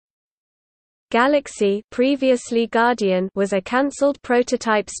Galaxy, previously Guardian, was a cancelled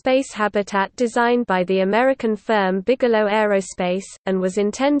prototype space habitat designed by the American firm Bigelow Aerospace, and was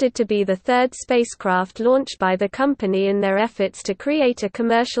intended to be the third spacecraft launched by the company in their efforts to create a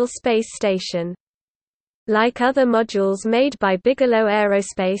commercial space station. Like other modules made by Bigelow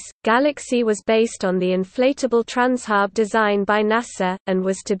Aerospace, Galaxy was based on the inflatable Transhab design by NASA, and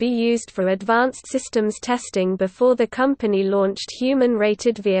was to be used for advanced systems testing before the company launched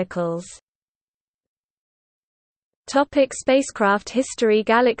human-rated vehicles. Spacecraft history.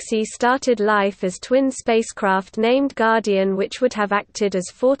 Galaxy started life as twin spacecraft named Guardian, which would have acted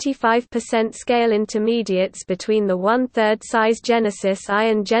as 45% scale intermediates between the 1/3 size Genesis I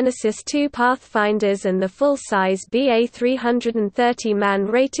and Genesis II Pathfinders and the full-size BA 330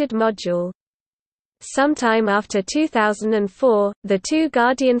 man-rated module. Sometime after 2004, the two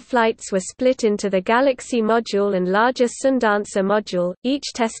Guardian flights were split into the Galaxy module and larger Sundancer module,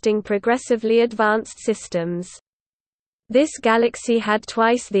 each testing progressively advanced systems. This Galaxy had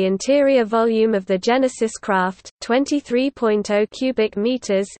twice the interior volume of the Genesis craft, 23.0 cubic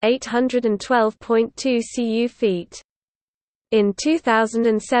meters, 812.2 cu feet. In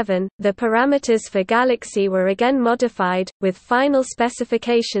 2007, the parameters for Galaxy were again modified, with final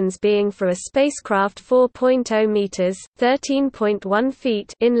specifications being for a spacecraft 4.0 meters, 13.1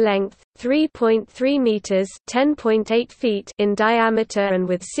 feet in length, 3.3 meters, 10.8 feet in diameter, and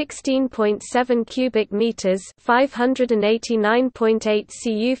with 16.7 cubic meters, 589.8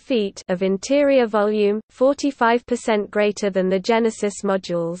 cu feet of interior volume, 45% greater than the Genesis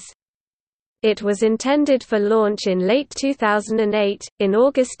modules. It was intended for launch in late 2008. In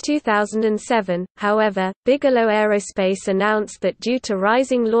August 2007, however, Bigelow Aerospace announced that due to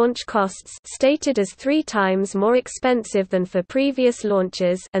rising launch costs, stated as 3 times more expensive than for previous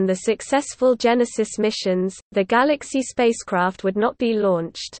launches, and the successful Genesis missions, the Galaxy spacecraft would not be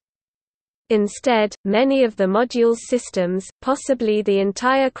launched. Instead, many of the module's systems, possibly the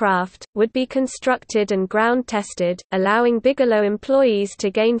entire craft, would be constructed and ground-tested, allowing Bigelow employees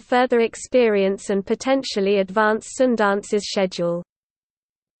to gain further experience and potentially advance Sundancer's schedule.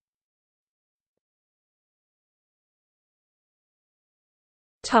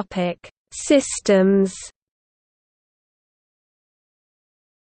 Systems.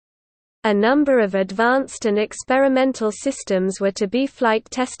 A number of advanced and experimental systems were to be flight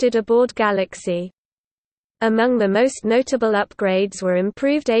tested aboard Galaxy. Among the most notable upgrades were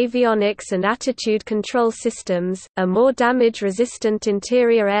improved avionics and attitude control systems, a more damage-resistant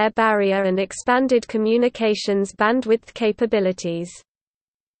interior air barrier, and expanded communications bandwidth capabilities.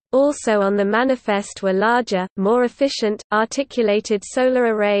 Also on the manifest were larger, more efficient, articulated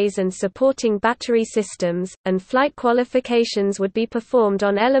solar arrays and supporting battery systems, and flight qualifications would be performed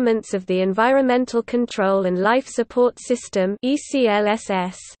on elements of the Environmental Control and Life Support System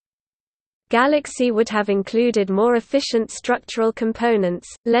 (ECLSS). Galaxy would have included more efficient structural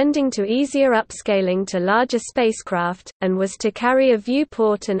components, lending to easier upscaling to larger spacecraft, and was to carry a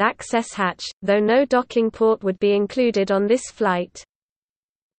viewport and access hatch, though no docking port would be included on this flight.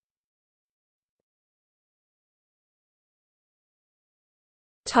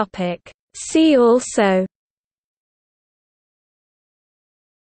 See also: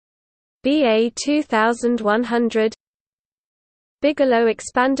 BA 2100, Bigelow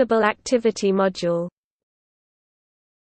Expandable Activity Module.